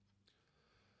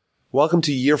Welcome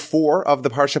to year 4 of the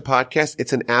Parsha podcast.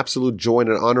 It's an absolute joy and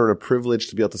an honor and a privilege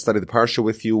to be able to study the Parsha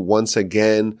with you once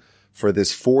again for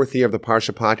this 4th year of the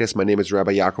Parsha podcast. My name is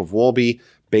Rabbi Yaakov Wolbe,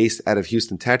 based out of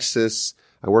Houston, Texas.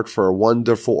 I work for a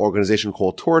wonderful organization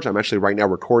called Torah. I'm actually right now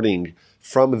recording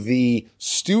from the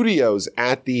studios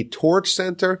at the Torch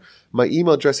Center. My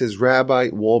email address is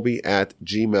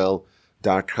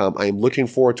rabbiwolbe@gmail.com. I am looking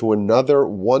forward to another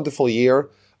wonderful year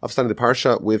of studying the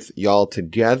Parsha with y'all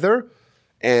together.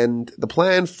 And the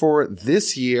plan for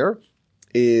this year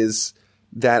is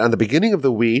that on the beginning of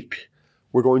the week,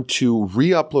 we're going to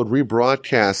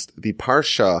rebroadcast the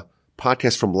Parsha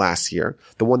podcast from last year,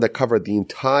 the one that covered the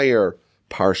entire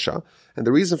Parsha. And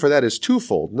the reason for that is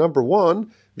twofold. Number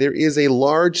one, there is a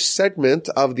large segment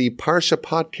of the Parsha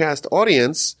podcast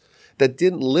audience that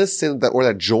didn't listen or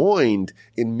that joined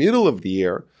in middle of the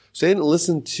year. So they didn't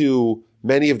listen to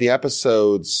many of the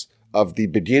episodes of the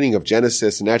beginning of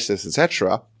Genesis and Exodus,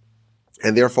 etc.,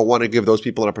 and therefore want to give those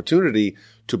people an opportunity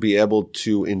to be able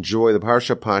to enjoy the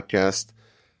Parsha podcast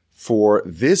for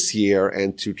this year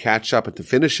and to catch up and to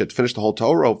finish the whole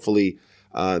Torah, hopefully,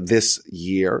 this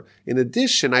year. In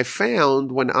addition, I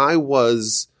found when I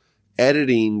was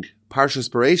editing Parshas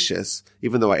Bereishis,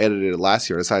 even though I edited it last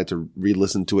year, I decided to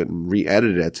re-listen to it and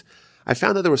re-edit it, I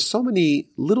found that there were so many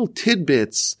little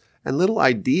tidbits and little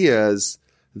ideas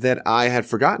that I had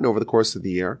forgotten over the course of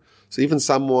the year. So even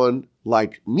someone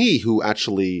like me, who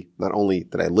actually, not only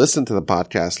did I listen to the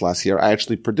podcast last year, I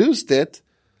actually produced it.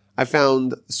 I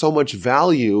found so much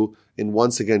value in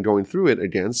once again going through it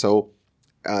again. So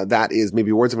that is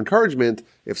maybe words of encouragement.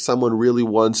 If someone really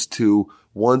wants to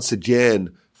once again,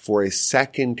 for a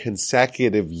second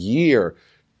consecutive year,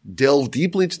 delve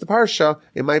deeply into the Parsha,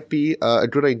 it might be a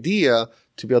good idea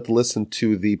to be able to listen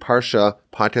to the Parsha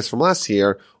podcast from last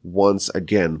year once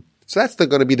again. So that's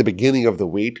going to be the beginning of the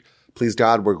week. Please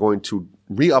God, we're going to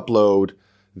re-upload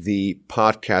the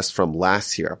podcast from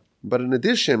last year. But in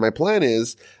addition, my plan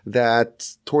is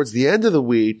that towards the end of the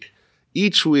week,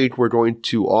 each week we're going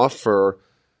to offer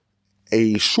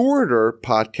a shorter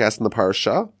podcast on the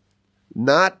Parsha,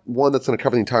 not one that's going to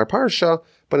cover the entire Parsha,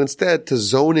 but instead to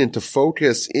zone in, to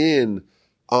focus in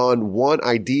on one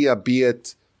idea, be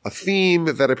it a theme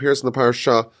that appears in the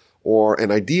Parsha, or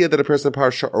an idea that appears in the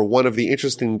Parsha, or one of the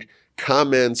interesting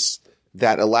comments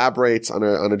that elaborates on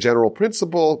a general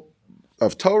principle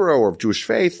of Torah or of Jewish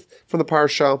faith from the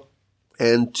Parsha,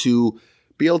 and to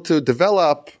be able to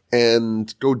develop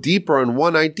and go deeper on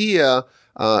one idea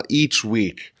each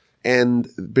week. And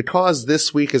because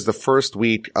this week is the first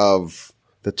week of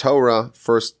the Torah,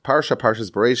 first Parsha,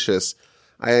 Parshas Bereishis,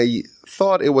 I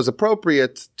thought it was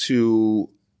appropriate to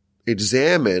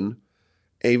examine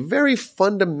a very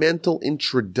fundamental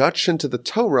introduction to the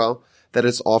Torah that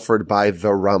is offered by the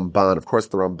Ramban. Of course,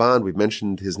 the Ramban, we've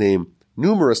mentioned his name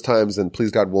numerous times, and please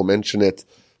God, we'll mention it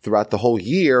throughout the whole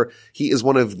year. He is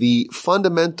one of the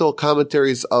fundamental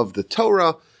commentaries of the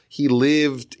Torah. He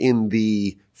lived in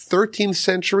the 13th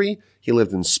century. He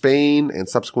lived in Spain, and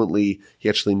subsequently he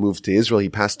actually moved to Israel. He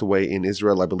passed away in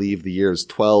Israel, I believe, the year is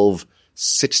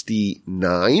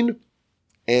 1269.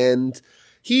 And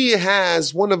he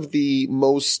has one of the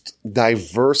most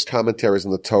diverse commentaries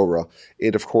on the Torah.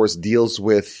 It, of course, deals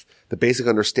with the basic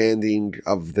understanding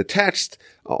of the text.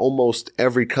 Almost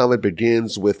every comment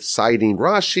begins with citing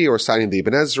Rashi or citing the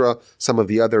Ibn Ezra, some of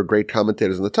the other great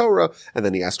commentators on the Torah, and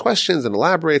then he asks questions and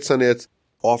elaborates on it,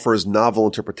 offers novel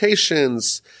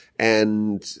interpretations,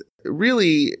 and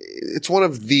really, it's one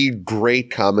of the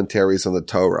great commentaries on the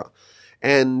Torah.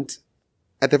 And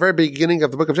at the very beginning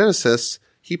of the book of Genesis,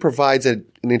 he provides an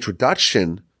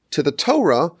introduction to the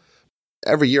Torah.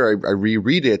 Every year I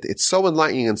reread it. It's so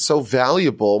enlightening and so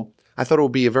valuable. I thought it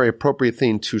would be a very appropriate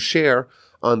thing to share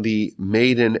on the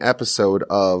maiden episode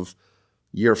of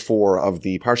year 4 of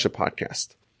the Parsha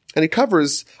podcast. And it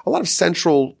covers a lot of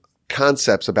central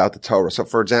concepts about the Torah. So,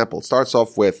 for example, it starts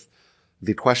off with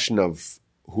the question of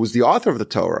who's the author of the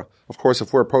Torah. Of course,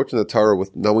 if we're approaching the Torah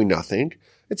with knowing nothing,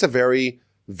 it's a very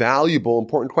valuable,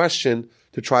 important question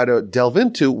to try to delve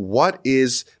into. What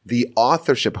is the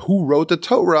authorship? Who wrote the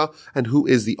Torah and who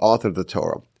is the author of the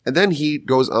Torah? And then he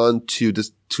goes on to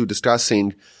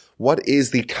discussing what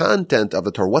is the content of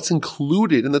the Torah, what's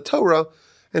included in the Torah.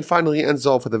 And finally, he ends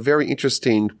off with a very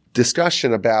interesting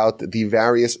discussion about the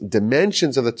various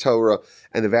dimensions of the Torah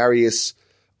and the various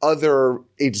other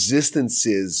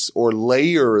existences or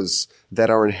layers that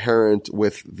are inherent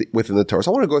within the Torah.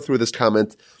 So I want to go through this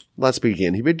comment. Let's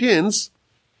begin. He begins.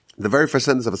 The very first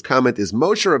sentence of his comment is,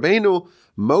 Moshe Rabbeinu,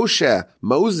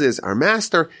 Moses, our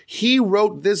master, he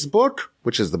wrote this book,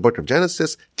 which is the book of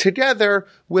Genesis, together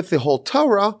with the whole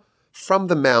Torah from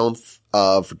the mouth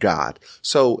of God.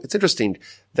 So it's interesting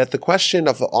that the question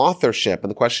of authorship and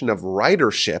the question of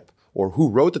writership, or who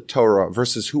wrote the Torah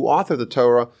versus who authored the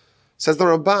Torah, says the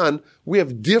Ramban, we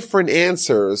have different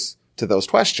answers to those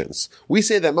questions. We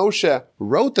say that Moshe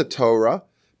wrote the Torah,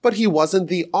 but he wasn't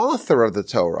the author of the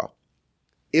Torah.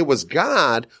 It was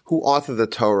God who authored the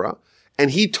Torah,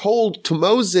 and he told to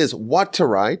Moses what to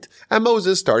write, and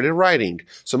Moses started writing.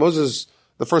 So Moses,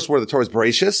 the first word of the Torah is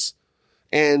Bereishis,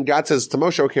 and God says to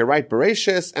Moshe, okay, write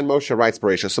Bereishis, and Moshe writes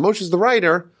Bereishis. So Moshe is the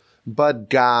writer, but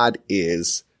God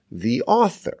is the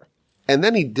author. And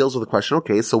then he deals with the question,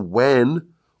 okay, so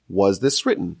when was this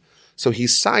written? So he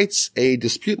cites a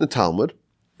dispute in the Talmud.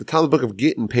 The Talmud book of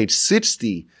Gittin, page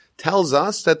 60, tells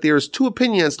us that there's two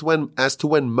opinions as to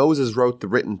when Moses wrote the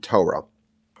written Torah.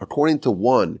 According to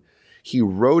one, he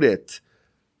wrote it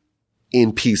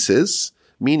in pieces,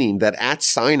 meaning that at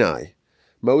Sinai,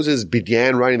 Moses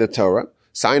began writing the Torah.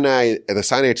 The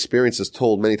Sinai experience is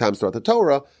told many times throughout the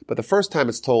Torah, but the first time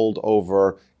it's told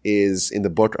over is in the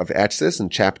book of Exodus in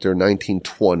chapter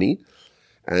 19:20.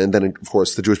 And then, of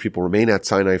course, the Jewish people remain at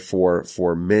Sinai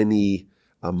for many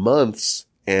months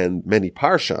and many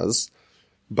parshas.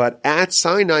 But at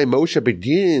Sinai, Moshe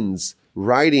begins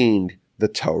writing the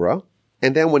Torah.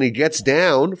 And then when he gets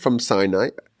down from Sinai,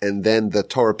 and then the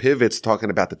Torah pivots talking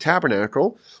about the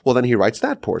tabernacle, well, then he writes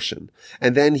that portion.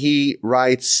 And then he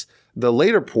writes the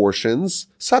later portions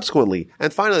subsequently.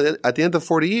 And finally, at the end of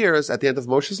 40 years, at the end of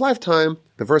Moshe's lifetime,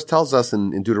 the verse tells us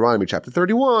in Deuteronomy chapter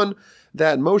 31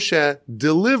 that Moshe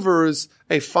delivers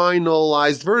a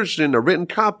finalized version, a written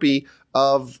copy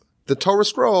of the Torah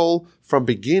scroll from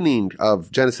beginning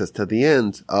of Genesis to the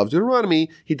end of Deuteronomy.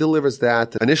 He delivers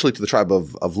that initially to the tribe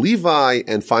of Levi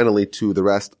and finally to the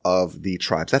rest of the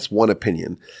tribes. That's one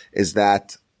opinion, is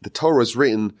that the Torah is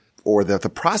written, or the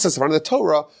process of writing the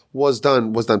Torah was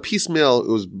done piecemeal.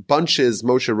 It was bunches.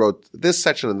 Moshe wrote this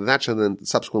section and that section and then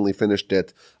subsequently finished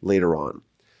it later on.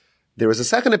 There is a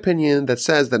second opinion that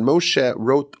says that Moshe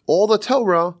wrote all the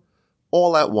Torah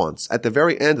all at once. At the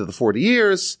very end of the 40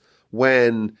 years,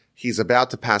 when he's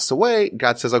about to pass away,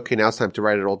 God says, okay, now it's time to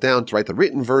write it all down, to write the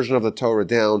written version of the Torah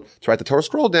down, to write the Torah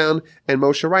scroll down, and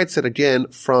Moshe writes it again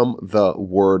from the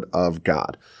Word of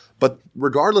God. But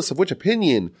regardless of which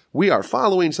opinion we are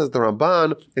following, says the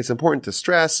Ramban, it's important to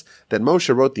stress that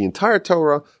Moshe wrote the entire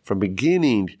Torah from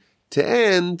beginning to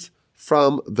end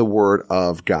from the Word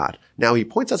of God. Now, he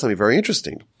points out something very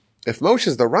interesting. If Moshe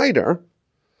is the writer,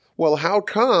 well, how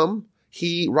come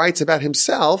he writes about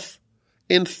himself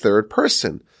in third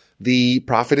person? The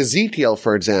prophet Ezekiel,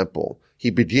 for example, he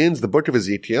begins the book of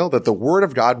Ezekiel that the Word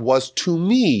of God was to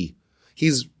me.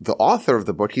 He's the author of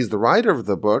the book. He's the writer of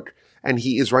the book. And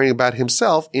he is writing about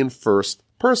himself in first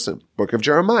person. Book of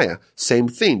Jeremiah, same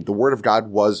thing. The Word of God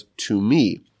was to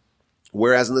me.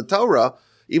 Whereas in the Torah,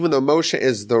 even though Moshe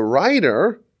is the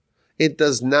writer, it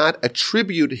does not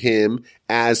attribute him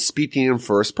as speaking in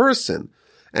first person.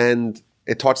 And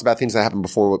it talks about things that happened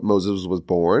before Moses was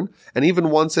born. And even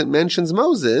once it mentions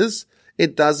Moses,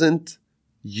 it doesn't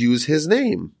use his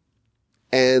name.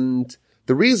 And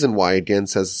the reason why, again,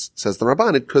 says the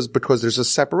Ramban, because there's a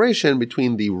separation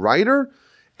between the writer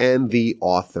and the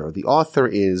author. The author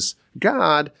is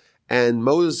God, and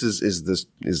Moses is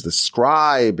the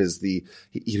scribe, he's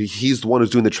the one who's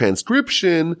doing the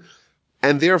transcription,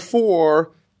 and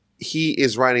therefore he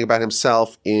is writing about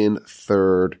himself in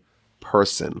third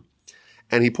person.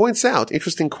 And he points out,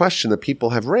 interesting question that people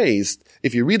have raised.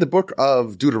 If you read the book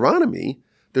of Deuteronomy,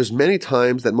 there's many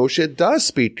times that Moshe does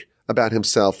speak about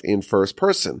himself in first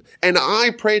person. And I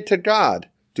prayed to God,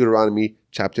 Deuteronomy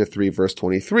chapter 3, verse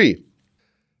 23.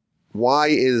 Why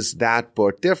is that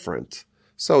book different?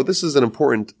 So this is an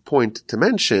important point to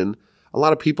mention. A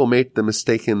lot of people make the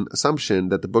mistaken assumption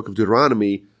that the book of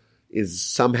Deuteronomy is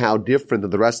somehow different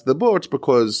than the rest of the books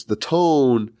because the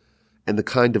tone and the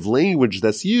kind of language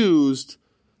that's used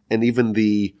and even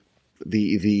the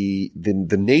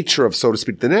nature of, so to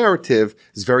speak, the narrative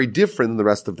is very different than the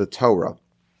rest of the Torah.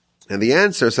 And the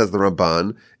answer, says the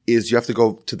Ramban, is you have to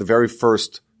go to the very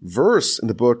first verse in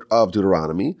the book of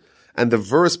Deuteronomy. And the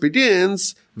verse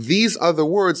begins, these are the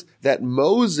words that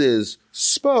Moses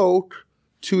spoke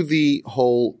to the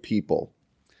whole people,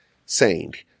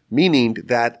 saying, meaning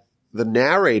that the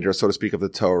narrator, so to speak, of the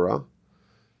Torah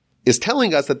is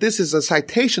telling us that this is a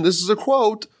citation, this is a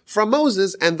quote from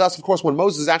Moses. And thus, of course, when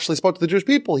Moses actually spoke to the Jewish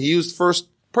people, he used first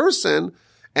person,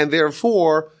 and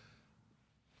therefore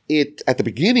it, at the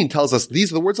beginning, tells us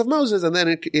these are the words of Moses, and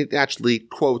then it actually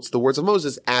quotes the words of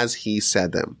Moses as he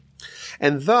said them.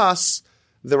 And thus,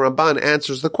 the Ramban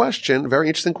answers the question, very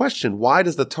interesting question, why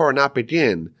does the Torah not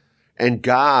begin, and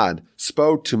God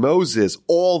spoke to Moses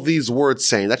all these words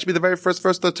saying, that should be the very first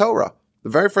verse of the Torah. The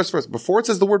very first verse, before it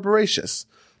says the word Bereishis,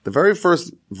 the very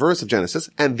first verse of Genesis,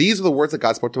 and these are the words that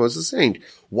God spoke to Moses saying.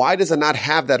 Why does it not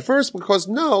have that verse? Because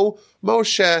no,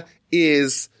 Moshe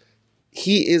is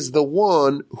the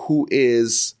one who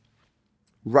is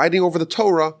writing over the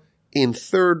Torah in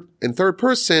third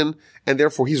person, and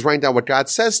therefore he's writing down what God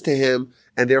says to him,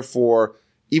 and therefore,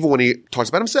 even when he talks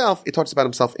about himself, he talks about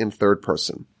himself in third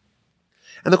person.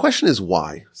 And the question is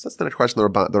why? So that's the next question the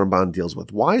Ramban deals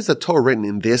with. Why is the Torah written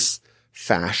in this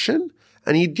fashion?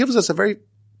 And he gives us a very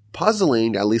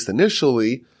puzzling, at least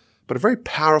initially, but a very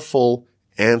powerful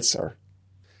answer.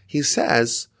 He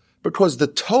says, because the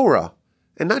Torah,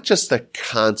 and not just the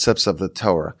concepts of the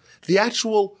Torah, the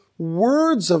actual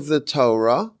words of the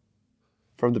Torah,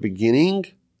 from the beginning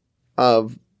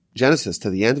of Genesis to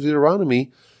the end of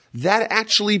Deuteronomy, that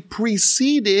actually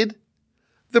preceded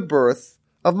the birth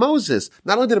of Moses.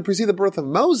 Not only did it precede the birth of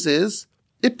Moses,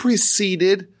 it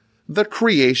preceded the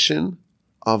creation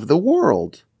of the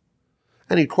world.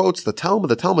 And he quotes the Talmud.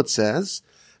 The Talmud says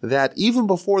that even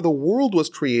before the world was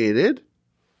created,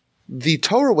 the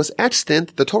Torah was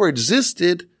extant, the Torah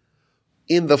existed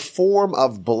in the form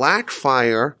of black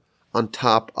fire on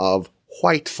top of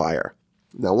white fire.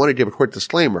 Now, I want to give a quick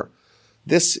disclaimer.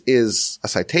 This is a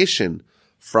citation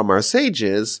from our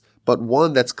sages, but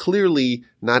one that's clearly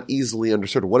not easily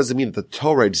understood. What does it mean that the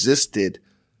Torah existed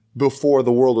before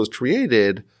the world was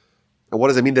created? And what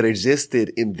does it mean that it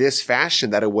existed in this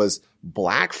fashion, that it was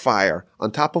black fire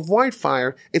on top of white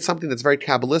fire? It's something that's very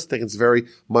Kabbalistic. It's very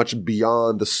much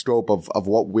beyond the scope of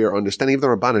what we're understanding. Even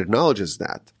the Ramban acknowledges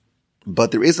that.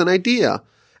 But there is an idea,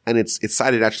 and it's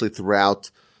cited actually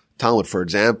throughout Talmud. For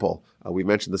example, we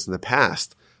mentioned this in the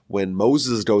past. When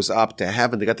Moses goes up to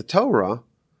heaven to get the Torah,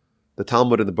 the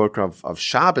Talmud in the book of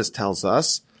Shabbos tells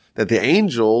us that the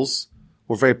angels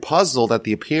were very puzzled at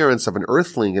the appearance of an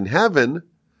earthling in heaven,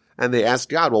 and they asked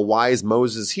God, well, why is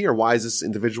Moses here? Why is this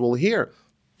individual here?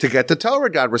 To get the Torah,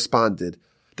 God responded.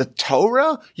 The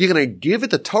Torah? You're going to give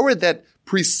it the Torah that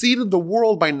preceded the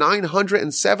world by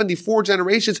 974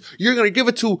 generations? You're going to give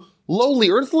it to lowly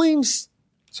earthlings?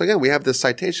 So again, we have this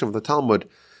citation from the Talmud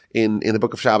in the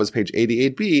book of Shabbos, page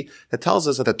 88b, that tells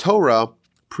us that the Torah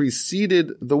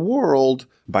preceded the world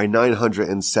by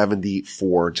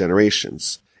 974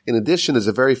 generations. In addition, there's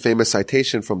a very famous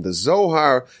citation from the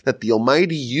Zohar that the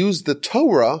Almighty used the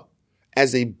Torah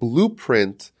as a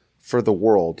blueprint for the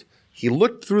world. He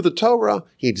looked through the Torah,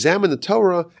 he examined the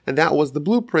Torah, and that was the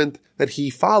blueprint that he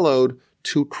followed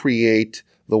to create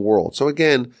the world. So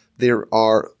again, there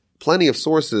are plenty of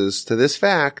sources to this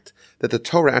fact that the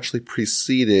Torah actually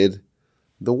preceded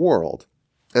the world.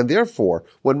 And therefore,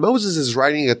 when Moses is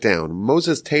writing it down,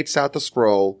 Moses takes out the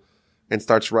scroll and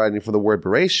starts writing from the word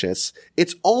Bereishis,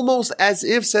 it's almost as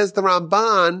if, says the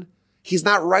Ramban, he's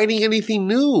not writing anything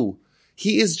new.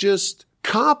 He is just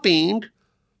copying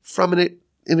from an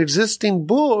existing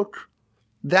book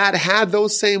that had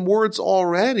those same words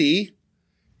already,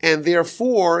 and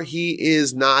therefore he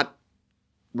is not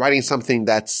writing something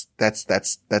that's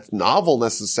novel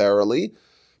necessarily,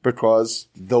 because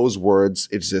those words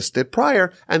existed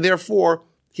prior, and therefore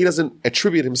he doesn't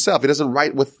attribute himself. He doesn't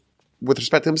write with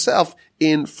respect to himself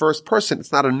in first person.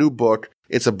 It's not a new book.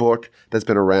 It's a book that's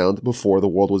been around before the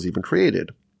world was even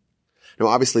created. Now,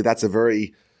 obviously, that's a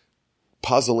very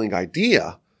puzzling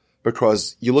idea,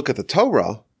 because you look at the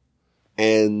Torah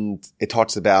and it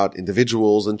talks about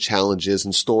individuals and challenges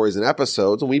and stories and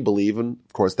episodes, and we believe in,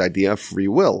 of course, the idea of free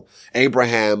will.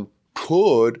 Abraham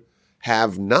could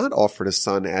have not offered his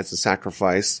son as a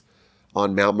sacrifice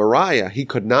on Mount Moriah. He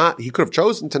could have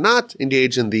chosen to not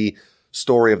engage in the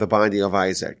story of the binding of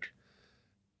Isaac.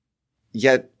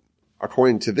 Yet,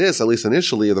 according to this, at least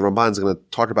initially, the Ramban is going to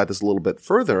talk about this a little bit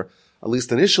further, at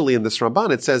least initially in this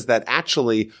Ramban, it says that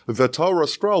actually the Torah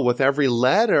scroll with every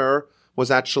letter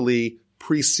was actually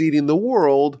preceding the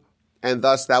world, and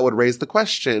thus that would raise the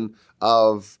question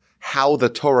of how the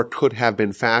Torah could have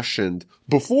been fashioned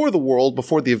before the world,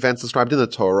 before the events described in the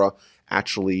Torah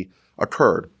actually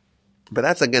occurred. But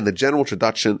that's, again, the general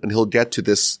introduction, and he'll get to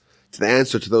the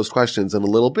answer to those questions in a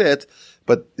little bit.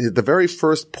 But the very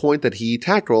first point that he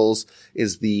tackles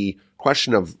is the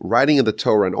question of writing of the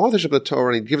Torah and authorship of the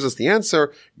Torah, and he gives us the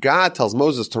answer. God tells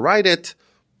Moses to write it,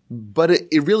 but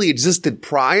it really existed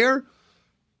prior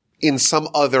in some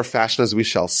other fashion, as we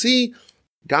shall see.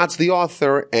 God's the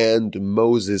author and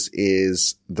Moses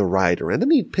is the writer. And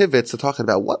then he pivots to talking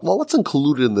about what's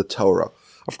included in the Torah.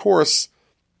 Of course,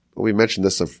 we mentioned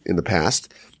this in the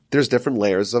past, there's different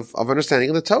layers of understanding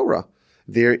of the Torah.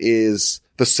 There is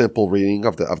the simple reading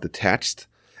of the text,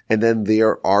 And then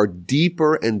there are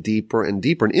deeper and deeper and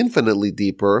deeper and infinitely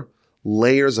deeper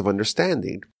layers of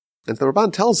understanding. And the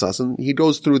Ramban tells us, and he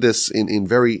goes through this in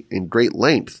great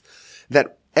length,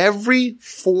 that every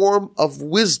form of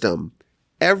wisdom,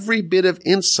 every bit of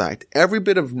insight, every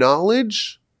bit of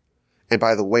knowledge, and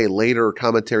by the way, later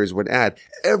commentaries would add,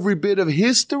 every bit of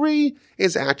history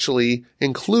is actually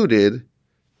included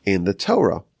in the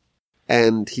Torah.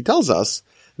 And he tells us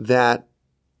that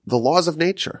the laws of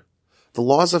nature, the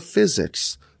laws of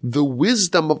physics, the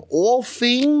wisdom of all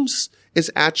things is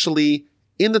actually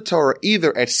in the Torah,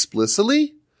 either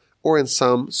explicitly or in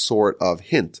some sort of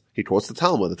hint. He quotes the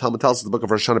Talmud. The Talmud tells us in the book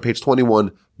of Rosh Hashanah, page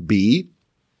 21b,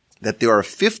 that there are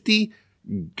 50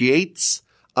 gates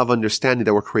of understanding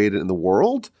that were created in the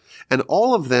world, and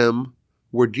all of them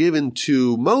were given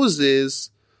to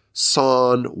Moses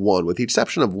son one. With the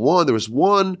exception of one, there was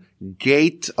one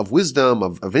gate of wisdom,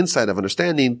 of insight, of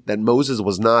understanding that Moses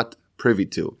was not privy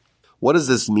to. What does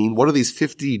this mean? What are these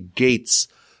 50 gates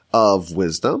of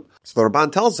wisdom? So the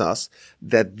Ramban tells us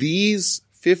that these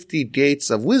 50 gates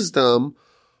of wisdom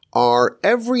are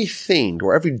everything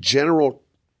or every general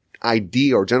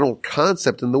idea or general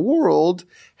concept in the world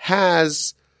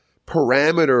has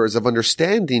parameters of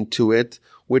understanding to it,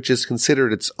 which is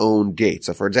considered its own gate.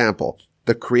 So for example,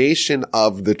 the creation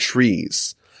of the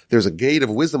trees. There's a gate of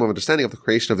wisdom of understanding of the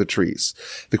creation of the trees.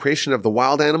 The creation of the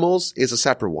wild animals is a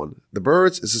separate one. The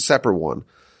birds is a separate one.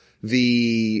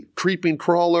 The creeping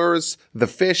crawlers, the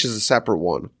fish is a separate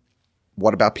one.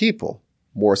 What about people?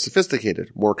 More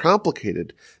sophisticated, more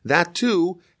complicated. That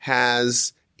too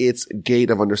has its gate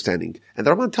of understanding. And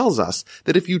the Ramban tells us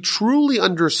that if you truly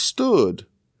understood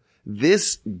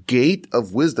this gate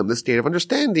of wisdom, this gate of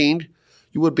understanding,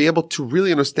 you would be able to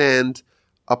really understand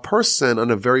a person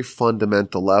on a very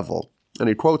fundamental level. And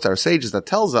he quotes our sages that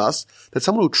tells us that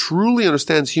someone who truly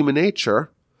understands human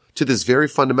nature to this very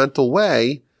fundamental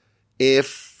way,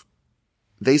 if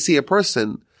they see a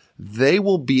person, they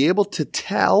will be able to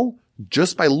tell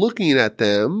just by looking at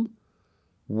them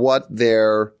what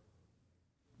their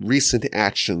recent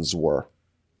actions were.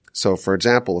 So for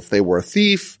example, if they were a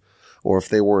thief, or if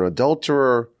they were an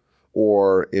adulterer,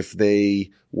 or if they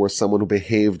were someone who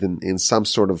behaved in some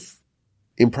sort of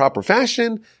improper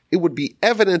fashion, it would be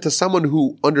evident to someone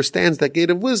who understands that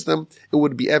gate of wisdom, it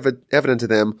would be evident to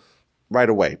them right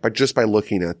away, but just by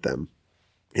looking at them.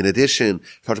 In addition,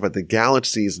 we talked about the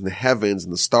galaxies and the heavens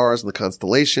and the stars and the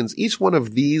constellations. Each one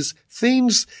of these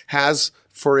things has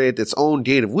for it its own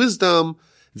gate of wisdom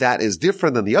that is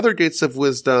different than the other gates of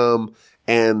wisdom.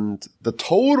 And the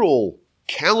total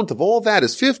count of all that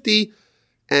is 50.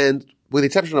 And with the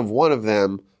exception of one of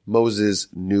them, Moses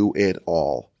knew it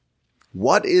all.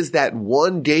 What is that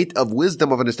one gate of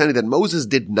wisdom of understanding that Moses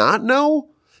did not know,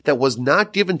 that was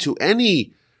not given to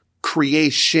any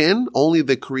creation? Only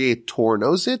the Creator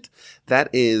knows it. That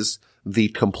is the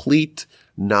complete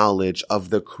knowledge of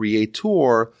the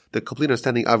Creator, the complete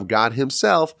understanding of God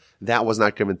himself. That was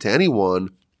not given to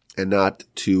anyone and not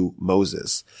to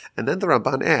Moses. And then the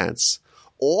Ramban adds,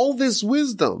 all this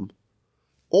wisdom,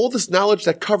 all this knowledge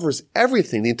that covers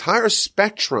everything, the entire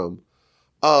spectrum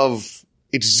of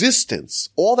existence,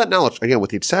 all that knowledge, again, with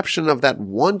the exception of that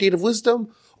one gate of wisdom,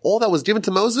 all that was given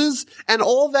to Moses, and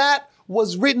all that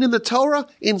was written in the Torah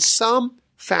in some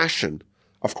fashion.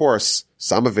 Of course,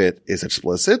 some of it is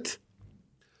explicit,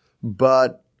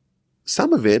 but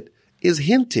some of it is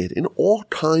hinted in all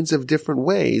kinds of different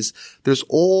ways. There's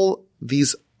all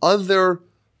these other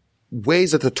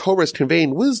ways that the Torah is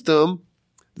conveying wisdom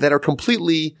that are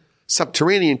completely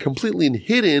subterranean, completely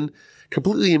hidden,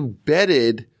 completely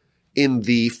embedded in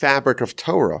the fabric of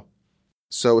Torah.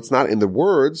 So it's not in the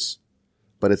words,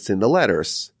 but it's in the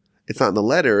letters. It's not in the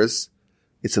letters,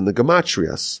 it's in the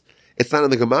gematrias. It's not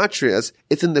in the gematrias,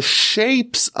 it's in the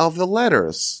shapes of the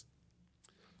letters.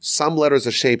 Some letters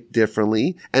are shaped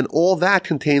differently, and all that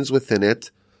contains within it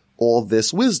all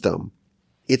this wisdom.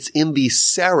 It's in the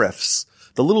serifs,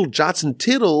 the little jots and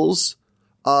tittles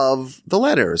of the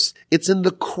letters. It's in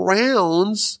the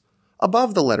crowns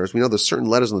above the letters. We know there's certain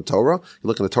letters in the Torah, you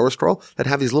look in the Torah scroll, that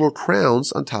have these little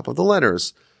crowns on top of the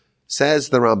letters. Says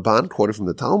the Ramban, quoted from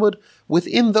the Talmud,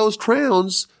 within those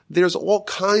crowns, there's all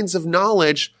kinds of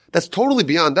knowledge that's totally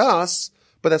beyond us,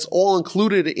 but that's all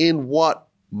included in what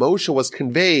Moshe was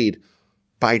conveyed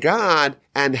by God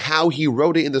and how he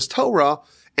wrote it in this Torah.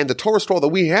 And the Torah scroll that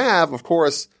we have, of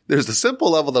course, there's the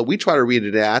simple level that we try to read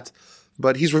it at,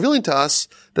 but he's revealing to us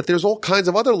that there's all kinds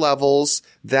of other levels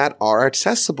that are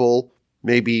accessible,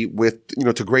 maybe with,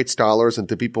 to great scholars and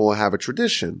to people who have a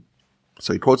tradition.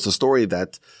 So he quotes the story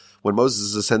that when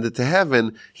Moses ascended to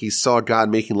heaven, he saw God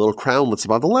making little crownlets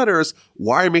above the letters.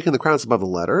 Why are you making the crowns above the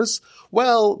letters?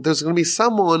 Well, there's going to be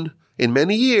someone in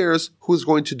many years who's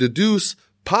going to deduce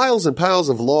piles and piles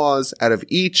of laws out of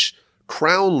each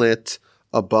crownlet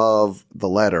above the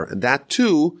letter. And that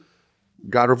too,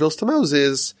 God reveals to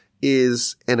Moses,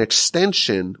 is an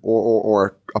extension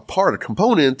or a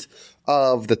component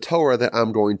of the Torah that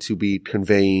I'm going to be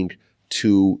conveying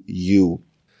to you.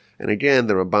 And again,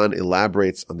 the Ramban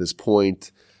elaborates on this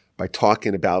point by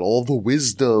talking about all the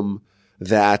wisdom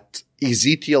that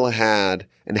Ezekiel had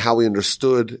and how he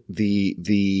understood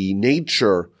the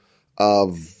nature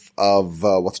of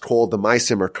what's called the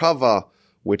Maaseh Merkava,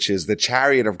 which is the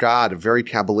chariot of God, very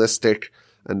Kabbalistic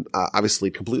and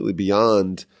obviously completely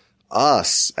beyond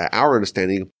us, our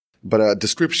understanding, but a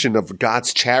description of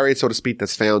God's chariot, so to speak,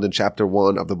 that's found in chapter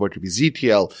 1 of the book of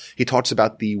Ezekiel. He talks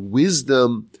about the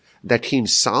wisdom that King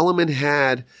Solomon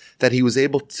had, that he was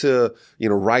able to,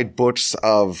 write books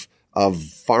of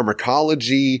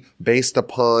pharmacology based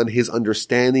upon his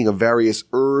understanding of various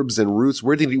herbs and roots.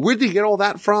 Where did he get all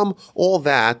that from? All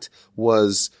that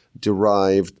was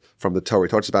derived from the Torah.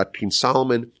 He talks about King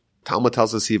Solomon. Talmud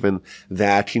tells us even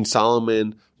that King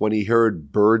Solomon, when he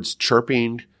heard birds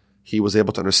chirping, he was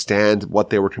able to understand what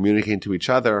they were communicating to each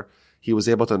other. He was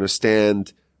able to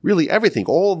understand really everything,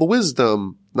 all the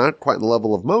wisdom, not quite on the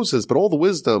level of Moses, but all the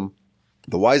wisdom,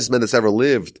 the wisest men that's ever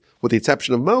lived, with the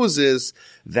exception of Moses,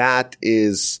 that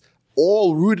is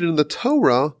all rooted in the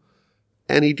Torah.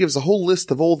 And he gives a whole list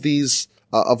of all these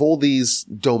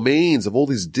domains, of all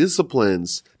these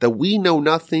disciplines that we know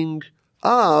nothing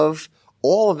of.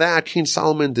 All of that King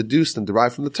Solomon deduced and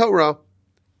derived from the Torah,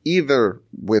 either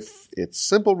with its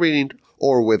simple reading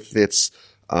or with its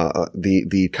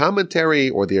the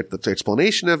commentary or the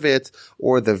explanation of it,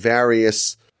 or the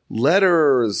various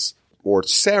letters or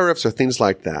serifs or things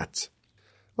like that.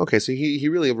 Okay, so he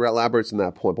really elaborates on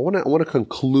that point. But I want to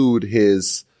conclude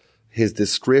his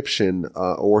description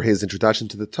or his introduction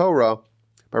to the Torah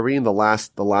by reading the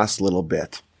last little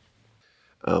bit.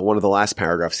 One of the last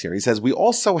paragraphs here. He says, we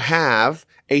also have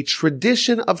a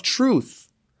tradition of truth,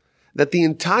 that the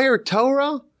entire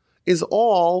Torah is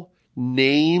all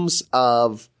names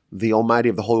of the Almighty,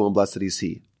 of the Holy One, blessed is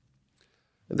He.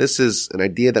 And this is an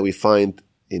idea that we find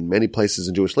in many places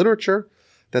in Jewish literature,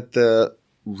 that the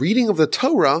reading of the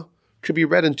Torah could be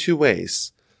read in two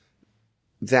ways.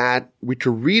 That we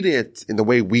could read it in the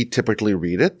way we typically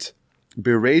read it.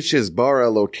 Bereishis bara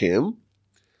Elokim.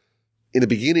 In the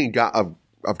beginning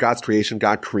of God's creation,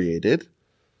 God created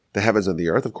the heavens and the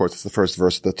earth. Of course, it's the first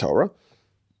verse of the Torah.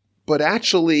 But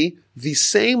actually, the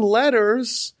same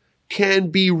letters can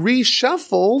be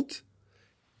reshuffled.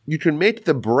 You can make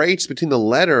the breaks between the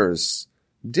letters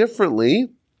differently.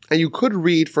 And you could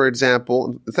read, for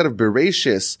example, instead of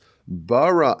Bereishis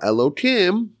bara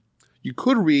Elokim, you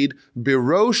could read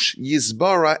Berosh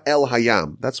Yisbara El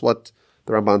Hayam. That's what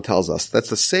the Ramban tells us. That's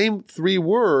the same three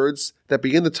words that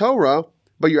begin the Torah,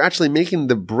 but you're actually making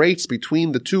the breaks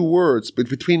between the two words,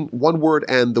 between one word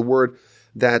and the word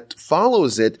that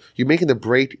follows it. You're making the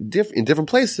break in different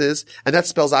places, and that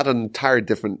spells out an entirely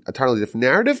different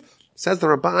narrative. Says the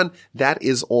Ramban, that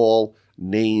is all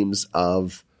names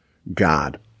of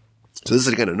God. So this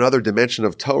is again another dimension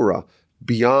of Torah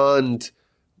beyond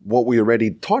what we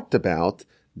already talked about,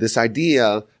 this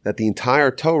idea that the entire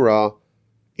Torah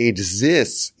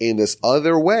exists in this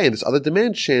other way, in this other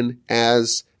dimension,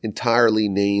 as entirely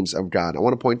names of God. I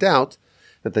want to point out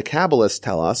that the Kabbalists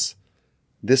tell us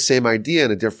this same idea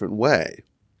in a different way.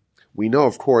 We know,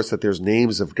 of course, that there's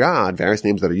names of God, various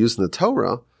names that are used in the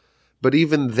Torah, but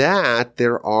even that,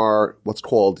 there are what's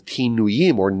called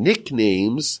kinuyim, or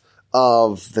nicknames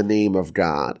of the name of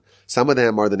God. Some of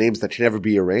them are the names that can never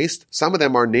be erased. Some of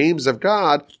them are names of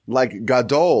God, like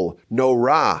Gadol,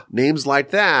 Norah, names like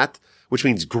that, which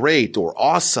means great or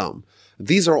awesome.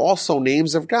 These are also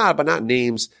names of God, but not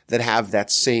names that have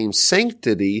that same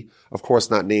sanctity. Of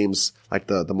course, not names like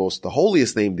the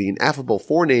holiest name, the ineffable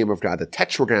forename of God, the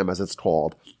tetragram as it's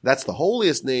called. That's the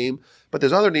holiest name, but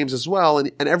there's other names as well,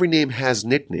 and every name has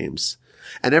nicknames.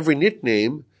 And every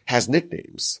nickname has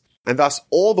nicknames. And thus,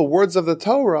 all the words of the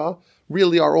Torah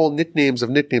really are all nicknames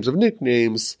of nicknames of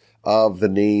nicknames of the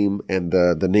name and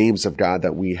the names of God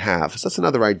that we have. So that's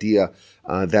another idea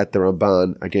that the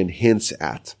Ramban, again, hints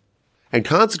at. And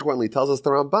consequently, tells us the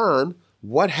Ramban,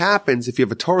 what happens if you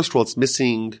have a Torah scroll that's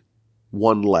missing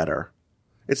one letter?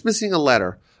 It's missing a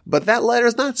letter. But that letter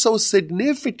is not so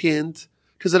significant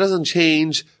because it doesn't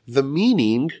change the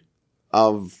meaning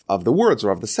of the words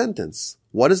or of the sentence.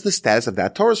 What is the status of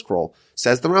that Torah scroll?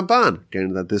 Says the Ramban,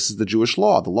 again, that this is the Jewish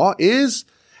law. The law is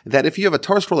that if you have a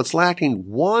Torah scroll that's lacking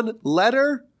one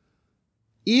letter,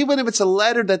 even if it's a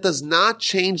letter that does not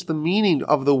change the meaning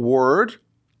of the word.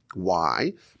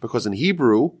 Why? Because in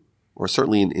Hebrew, or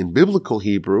certainly in biblical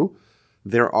Hebrew,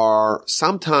 there are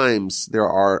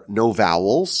no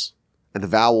vowels, and the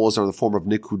vowels are in the form of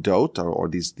nikudot, or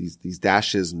these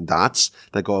dashes and dots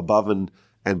that go above and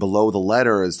below the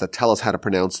letters that tell us how to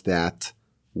pronounce that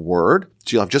word.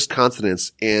 So you'll have just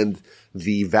consonants and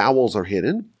the vowels are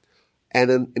hidden. And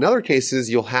then in other cases,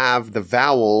 you'll have the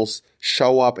vowels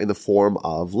show up in the form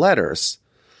of letters.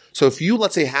 So if you,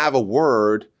 let's say, have a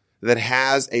word that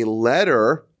has a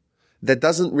letter that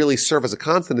doesn't really serve as a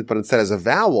consonant, but instead as a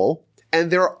vowel, and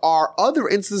there are other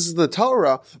instances in the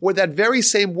Torah where that very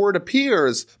same word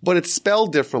appears, but it's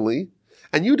spelled differently,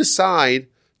 and you decide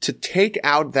to take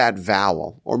out that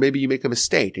vowel, or maybe you make a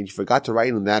mistake and you forgot to write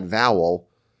in that vowel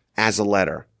as a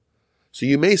letter. So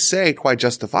you may say quite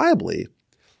justifiably,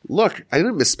 look, I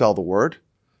didn't misspell the word.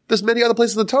 There's many other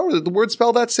places in the Torah that the word's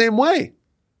spelled that same way.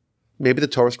 Maybe the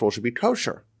Torah scroll should be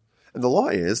kosher. And the law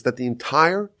is that the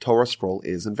entire Torah scroll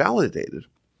is invalidated.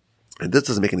 And this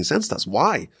doesn't make any sense to us.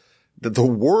 Why? The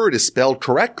word is spelled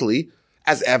correctly,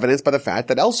 as evidenced by the fact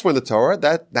that elsewhere in the Torah,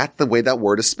 that's the way that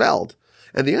word is spelled.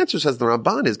 And the answer, says the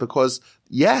Ramban, is because,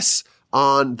 yes,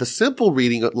 on the simple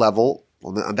reading level,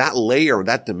 on that layer,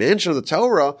 that dimension of the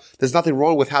Torah, there's nothing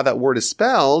wrong with how that word is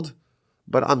spelled.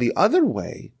 But on the other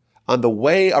way, on the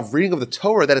way of reading of the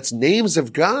Torah, that it's names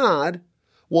of God,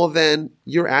 well, then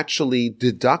you're actually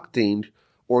deducting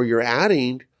or you're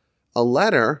adding a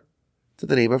letter to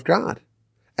the name of God.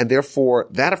 And therefore,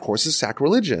 that, of course, is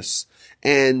sacrilegious.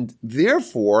 And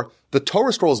therefore, the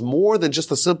Torah scroll is more than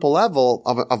just a simple level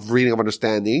of reading, of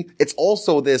understanding. It's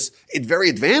also this very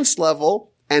advanced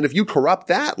level. And if you corrupt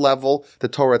that level, the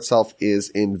Torah itself is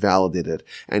invalidated.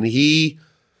 And he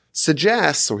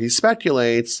suggests, or he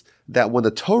speculates, that when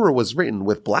the Torah was written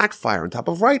with black fire on top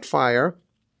of white fire,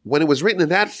 when it was written in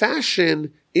that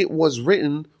fashion, it was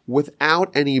written without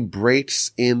any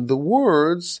breaks in the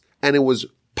words, and it was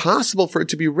possible for it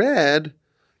to be read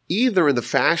either in the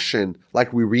fashion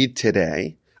like we read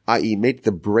today, i.e. make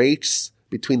the breaks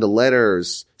between the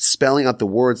letters, spelling out the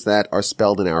words that are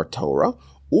spelled in our Torah,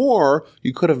 or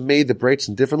you could have made the breaks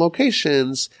in different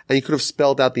locations, and you could have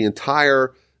spelled out the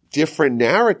entire different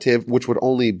narrative, which would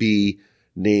only be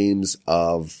names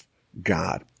of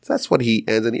God. So that's what he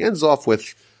ends, and he ends off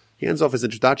his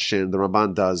introduction, the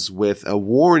Ramban does, with a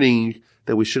warning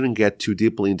that we shouldn't get too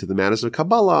deeply into the matters of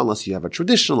Kabbalah unless you have a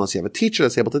tradition, unless you have a teacher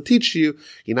that's able to teach you.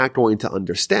 You're not going to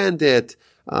understand it.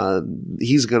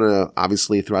 He's going to,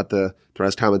 obviously, throughout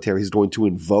his commentary, he's going to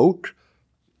invoke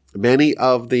many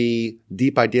of the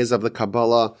deep ideas of the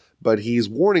Kabbalah, but he's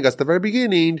warning us at the very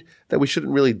beginning that we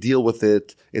shouldn't really deal with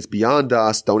it. It's beyond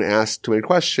us. Don't ask too many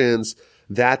questions.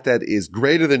 That is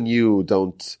greater than you,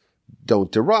 don't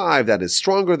derive. That is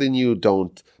stronger than you,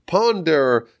 don't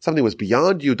ponder. Something was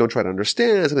beyond you, don't try to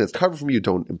understand. Something that's covered from you,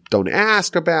 don't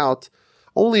ask about.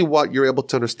 Only what you're able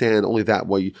to understand, only that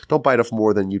way. You don't bite off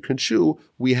more than you can chew.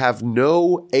 We have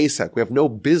no ASEC. We have no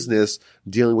business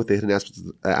dealing with the hidden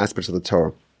aspects of the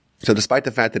Torah. So despite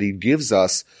the fact that he gives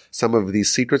us some of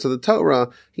these secrets of the Torah,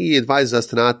 he advises us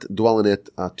to not dwell in it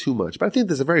too much. But I think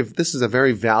this is a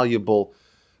very valuable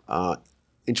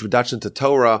introduction to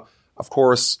Torah. Of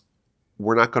course,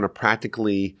 we're not going to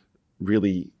practically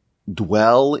really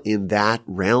dwell in that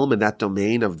realm, in that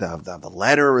domain of the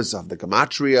letters, of the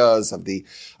gematrias, of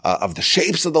the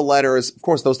shapes of the letters. Of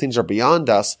course, those things are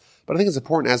beyond us. But I think it's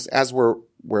important as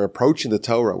we're approaching the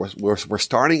Torah, we're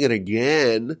starting it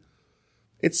again.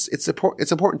 It's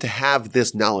important to have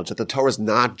this knowledge that the Torah is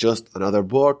not just another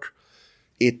book.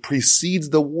 It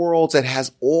precedes the worlds. It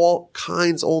has all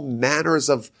manners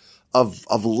of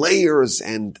layers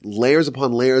and layers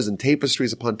upon layers and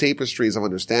tapestries upon tapestries of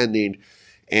understanding.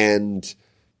 And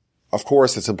of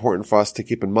course, it's important for us to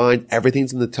keep in mind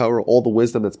everything's in the Torah. All the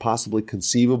wisdom that's possibly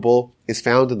conceivable is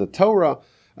found in the Torah.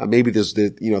 Maybe there's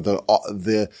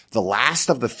the last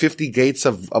of the 50 gates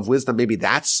of wisdom. Maybe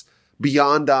that's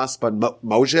beyond us, but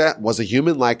Moshe was a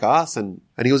human like us, and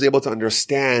he was able to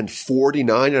understand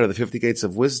 49 out of the 50 gates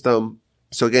of wisdom.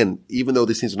 So again, even though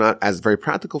these things are not as very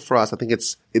practical for us, I think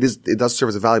it does serve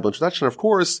as a valuable introduction. Of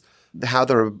course, how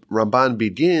the Ramban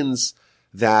begins,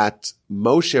 that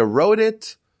Moshe wrote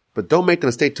it, but don't make the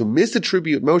mistake to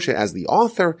misattribute Moshe as the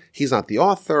author. He's not the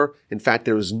author. In fact,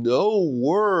 there is no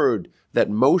word that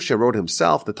Moshe wrote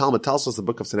himself. The Talmud tells us, the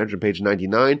book of Sanhedrin, page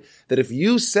 99, that if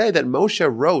you say that Moshe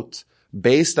wrote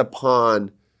based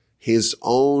upon his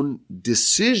own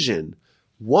decision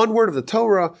one word of the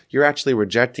Torah, you're actually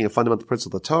rejecting a fundamental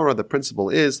principle of the Torah. The principle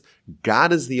is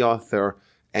God is the author,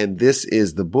 and this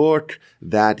is the book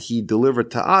that he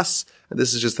delivered to us. And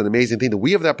this is just an amazing thing that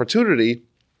we have the opportunity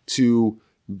to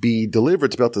be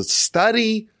delivered, to be able to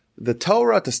study the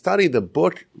Torah, to study the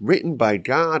book written by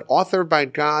God, authored by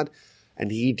God,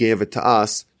 and He gave it to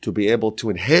us to be able to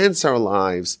enhance our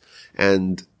lives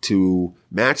and to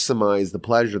maximize the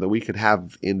pleasure that we could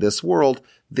have in this world.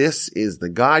 This is the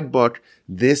guidebook.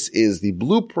 This is the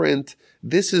blueprint.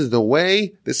 This is the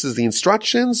way. This is the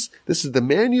instructions. This is the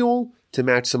manual to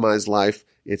maximize life.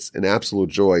 It's an absolute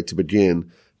joy to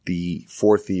begin the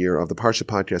 4th year of the Parsha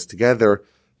podcast together.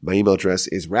 My email address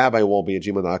is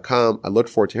rabbiwolbe@gmail.com. I look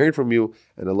forward to hearing from you,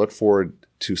 and I look forward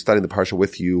to studying the Parsha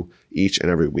with you each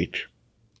and every week.